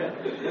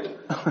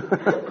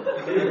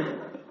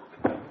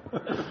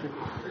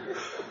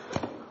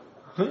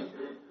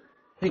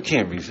 You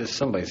can't resist.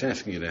 Somebody's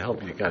asking you to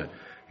help. You got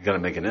to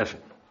make an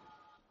effort.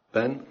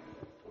 Ben?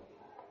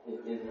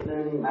 Is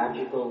there any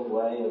magical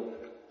way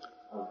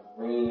of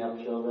bringing up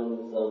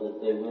children so that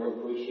they will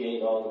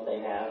appreciate all that they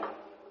have?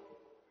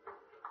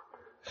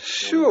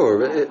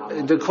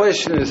 Sure. The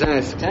question is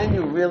asked, can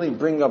you really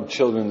bring up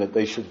children that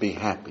they should be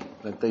happy,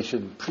 that they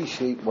should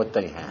appreciate what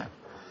they have?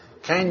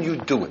 Can you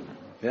do it?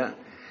 Yeah.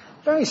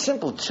 Very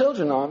simple.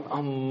 Children are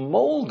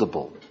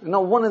moldable.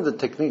 One of the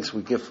techniques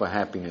we give for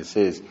happiness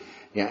is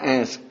you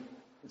ask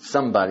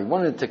somebody,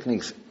 one of the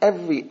techniques,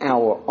 every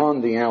hour,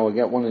 on the hour,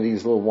 get one of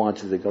these little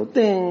watches that go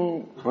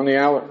ding, on the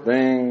hour,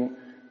 ding,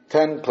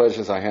 10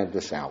 pleasures I had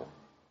this hour.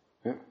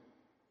 Yeah?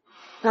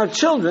 Now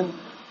children,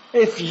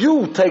 if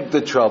you take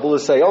the trouble to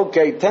say,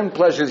 okay, 10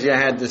 pleasures you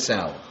had this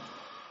hour.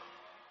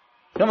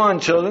 Come on,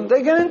 children,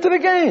 they get into the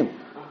game.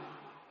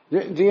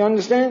 Do you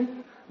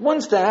understand?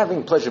 Once they're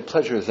having pleasure,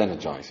 pleasure is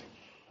energizing.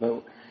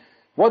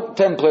 What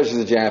 10 pleasures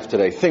did you have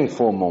today? Think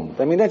for a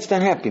moment. I mean, that's the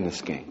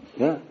happiness game.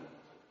 Yeah?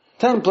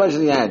 10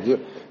 pleasures you had.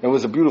 It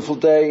was a beautiful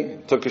day,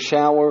 took a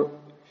shower,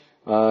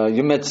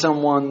 you met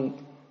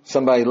someone,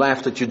 somebody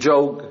laughed at your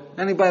joke.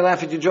 Anybody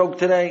laugh at your joke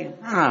today?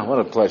 What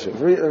a pleasure.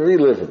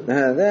 Relive it.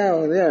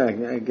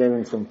 I gave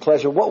him some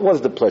pleasure. What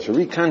was the pleasure?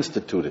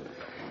 Reconstitute it.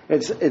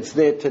 It's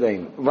there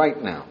today, right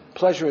now.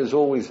 Pleasure is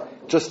always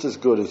just as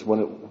good as when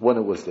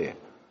it was there.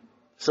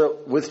 So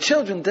with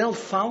children, they'll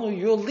follow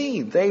your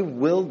lead. They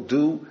will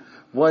do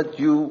what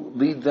you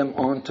lead them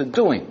on to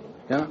doing.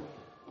 Yeah?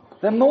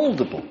 They're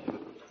moldable.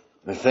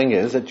 The thing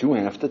is that you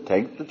have to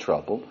take the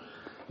trouble,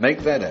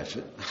 make that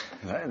effort.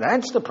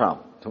 That's the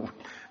problem. To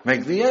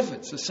make the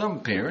effort. So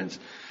some parents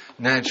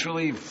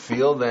naturally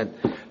feel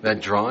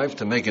that drive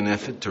to make an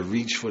effort to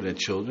reach for their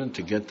children,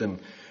 to get them,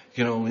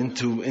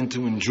 into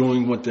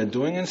enjoying what they're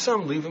doing, and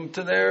some leave them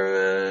to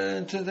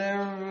their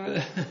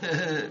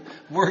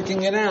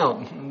working it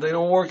out. They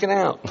don't work it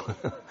out.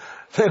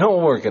 They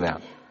don't work it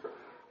out.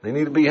 They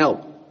need to be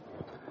helped.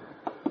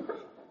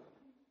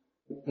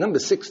 Number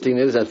 16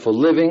 is that for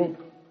living,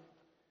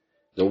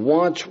 the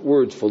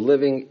watchword for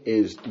living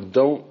is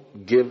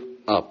don't give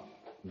up.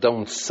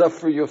 Don't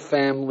suffer your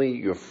family,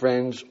 your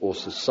friends, or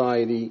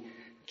society.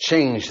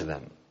 Change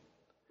them.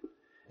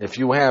 If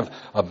you have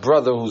a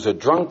brother who's a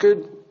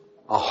drunkard,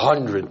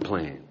 100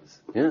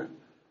 plans. Yeah?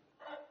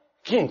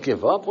 Can't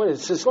give up.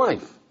 It's his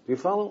life. Do you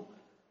follow?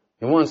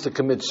 He wants to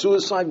commit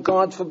suicide,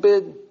 God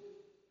forbid.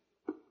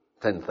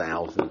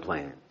 10,000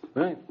 plans.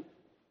 Right?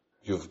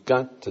 You've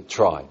got to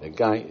try. The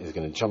guy is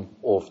going to jump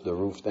off the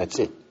roof. That's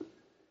it.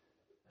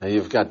 And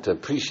you've got to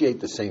appreciate.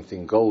 The same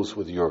thing goes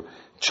with your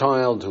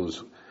child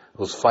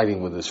who's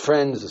fighting with his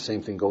friends. The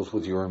same thing goes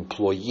with your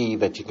employee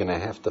that you're going to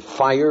have to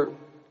fire.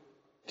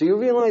 Do you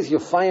realize you're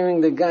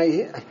firing the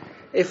guy?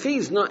 If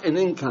he's not an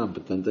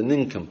incompetent, an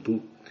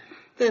nincompoop,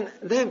 then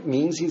that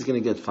means he's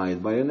going to get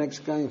fired by the next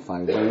guy,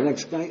 fired by the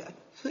next guy.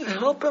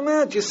 Help him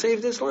out. You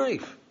saved his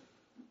life.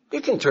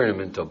 You can turn him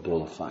into a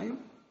ball of fire.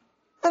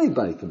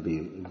 Anybody can be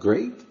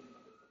great.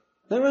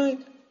 All right?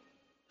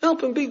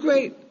 Help him be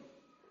great.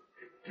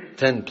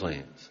 10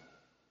 plans.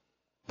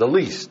 The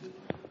least.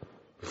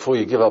 Before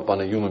you give up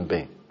on a human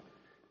being.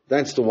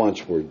 That's the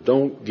watchword.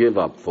 Don't give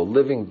up. For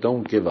living,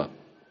 don't give up.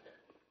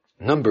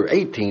 Number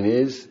 18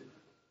 is,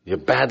 you're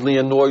badly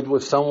annoyed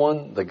with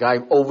someone, the guy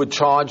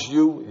overcharged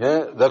you,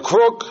 the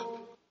crook,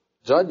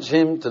 judge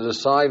him to the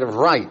side of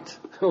right.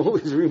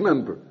 Always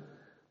remember,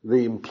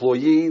 the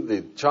employee,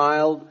 the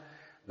child,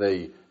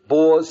 the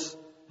boss,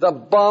 the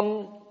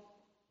bum.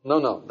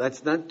 No,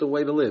 that's not the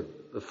way to live.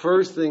 The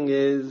first thing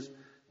is,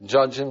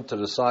 judge him to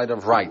the side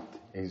of right.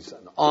 He's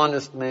an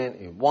honest man.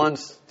 He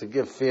wants to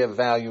give fair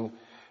value.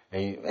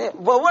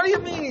 Well, what do you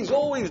mean he's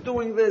always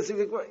doing this?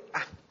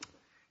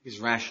 He's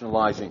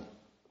rationalizing.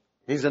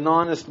 He's an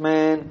honest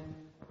man.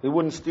 He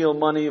wouldn't steal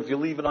money. If you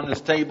leave it on his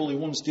table, he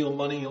wouldn't steal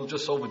money. He'll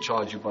just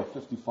overcharge you by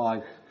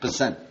 55%.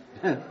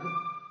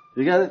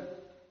 You got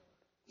it?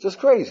 Just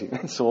crazy.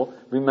 That's all.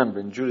 Remember,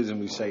 in Judaism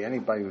we say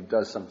anybody who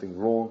does something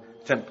wrong,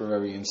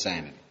 temporary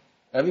insanity.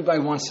 Everybody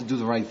wants to do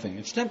the right thing.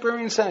 It's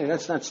temporary insanity.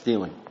 That's not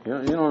stealing.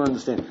 You don't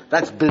understand.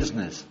 That's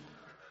business.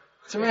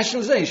 It's a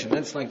rationalization.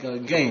 That's like a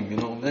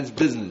game, That's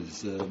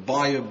business.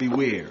 Buyer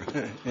beware.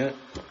 Yeah?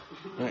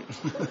 Right.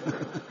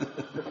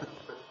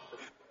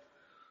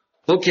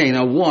 Okay,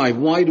 now why?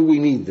 Why do we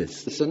need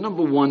this? So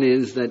number one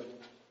is that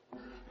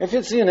if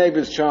you see a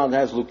neighbor's child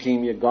has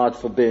leukemia, God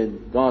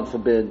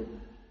forbid.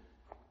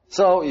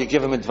 So you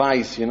give him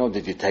advice,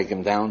 did you take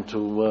him down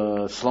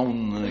to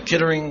Sloan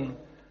Kettering?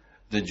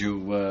 Did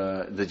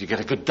you get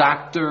a good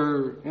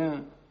doctor?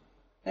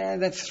 Yeah,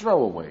 that's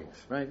throwaways,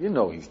 right?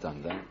 He's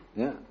done that,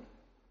 yeah,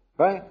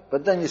 right?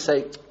 But then you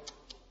say,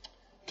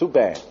 too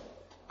bad.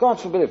 God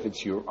forbid if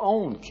it's your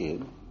own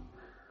kid.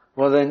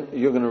 Well, then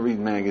you're going to read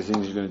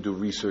magazines, you're going to do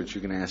research,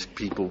 you're going to ask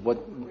people,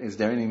 is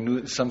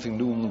there something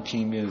new in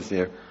leukemia? Is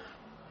there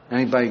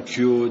anybody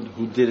cured?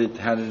 Who did it?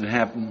 How did it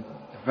happen?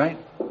 Right?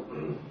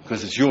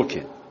 Because it's your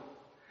kid.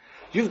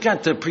 You've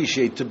got to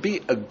appreciate, to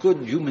be a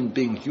good human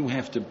being, you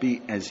have to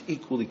be as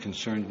equally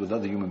concerned with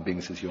other human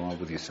beings as you are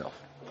with yourself.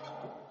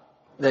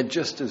 They're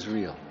just as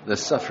real. Their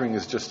suffering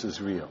is just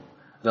as real.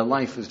 Their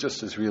life is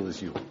just as real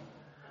as you.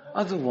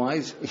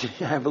 Otherwise,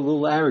 you have a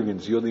little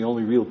arrogance. You're the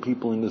only real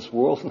people in this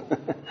world.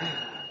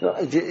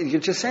 You're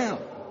just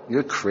out.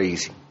 You're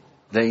crazy.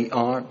 They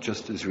are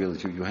just as real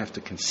as you. You have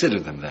to consider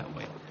them that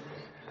way.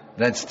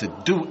 That's to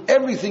do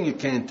everything you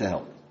can to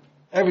help.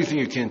 Everything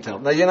you can to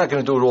help. Now, you're not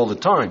going to do it all the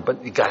time,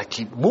 but you got to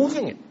keep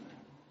moving it.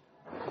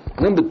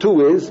 Number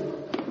two is,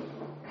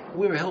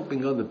 we're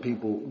helping other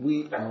people.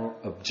 We are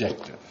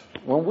objective.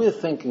 When we're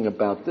thinking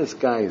about this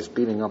guy is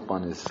beating up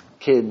on his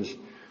kids,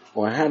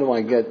 or how do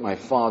I get my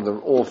father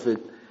off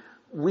it,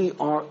 we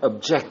are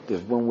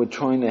objective when we're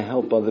trying to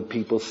help other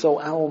people. So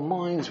our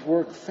minds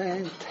work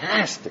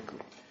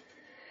fantastically.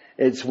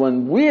 It's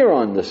when we're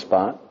on the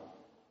spot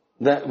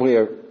that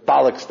we're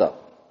bollocksed up.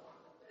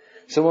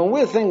 So when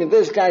we're thinking,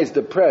 this guy's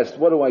depressed,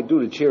 what do I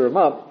do to cheer him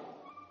up?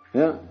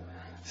 Yeah?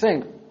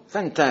 Think,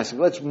 fantastic,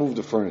 let's move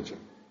the furniture.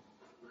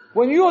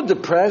 When you're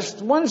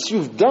depressed, once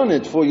you've done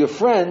it for your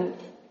friend,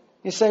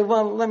 you say,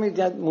 well, let me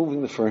get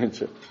moving the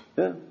furniture.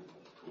 Yeah?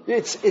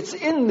 It's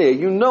in there.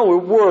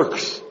 It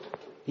works.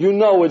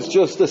 It's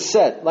just a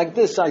set. Like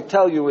this, I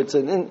tell you,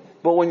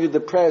 but when you're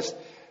depressed,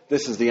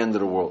 this is the end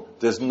of the world.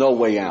 There's no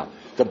way out.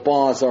 The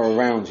bars are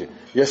around you.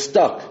 You're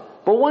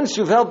stuck. But once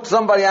you've helped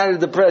somebody out of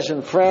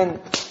depression, friend,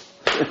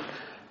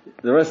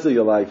 the rest of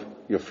your life,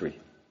 you're free.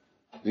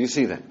 Do you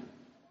see that?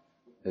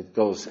 It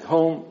goes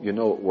home, you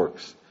know it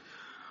works.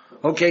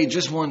 Okay,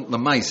 just one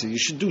lemaisa. You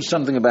should do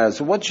something about it.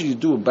 So what should you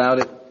do about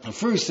it? The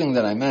first thing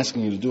that I'm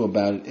asking you to do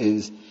about it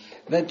is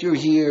that you're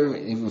here,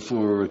 even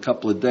for a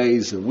couple of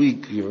days, a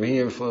week, you're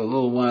here for a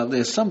little while.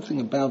 There's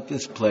something about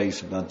this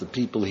place, about the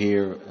people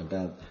here,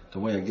 about the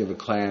way I give a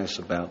class,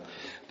 about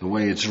the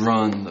way it's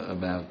run,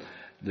 about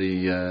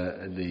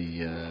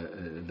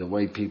the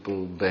way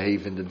people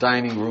behave in the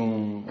dining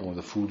room, or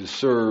the food is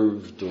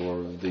served,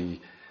 or the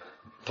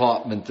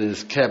apartment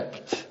is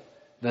kept,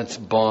 that's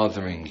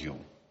bothering you.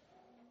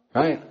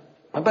 Right?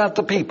 About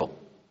the people.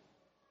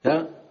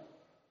 Yeah?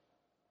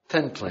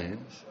 10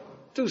 plans.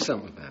 Do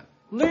something about it.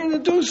 Learn to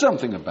do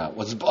something about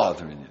what's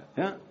bothering you.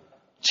 Yeah?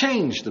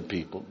 Change the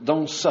people.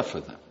 Don't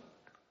suffer them.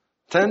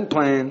 10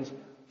 plans,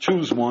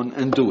 choose one,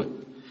 and do it.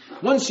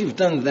 Once you've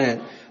done that,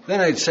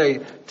 then I'd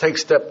say take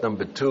step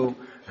number 2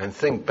 and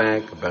think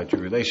back about your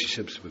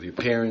relationships with your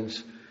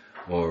parents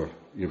or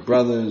your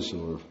brothers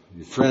or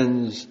your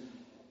friends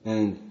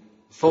and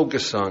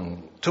focus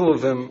on 2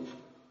 of them,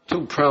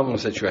 2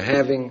 problems that you're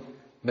having.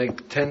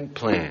 Make 10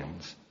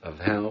 plans of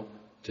how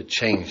to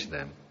change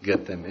them,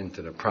 get them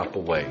into the proper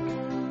way,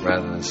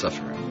 rather than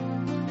suffering.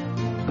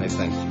 I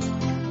thank you.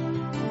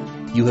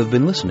 You have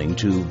been listening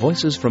to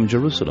Voices from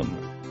Jerusalem.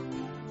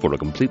 For a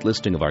complete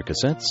listing of our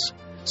cassettes,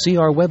 see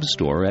our web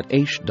store at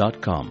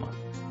aish.com.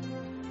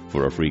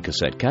 For a free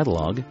cassette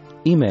catalog,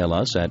 email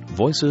us at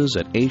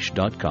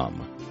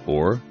voices@aish.com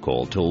or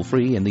call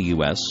toll-free in the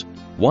U.S.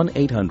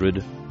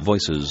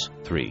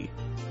 1-800-VOICES-3.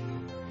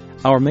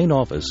 Our main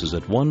office is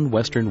at 1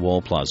 Western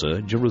Wall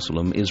Plaza,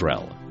 Jerusalem,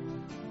 Israel.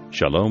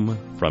 Shalom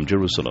from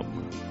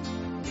Jerusalem.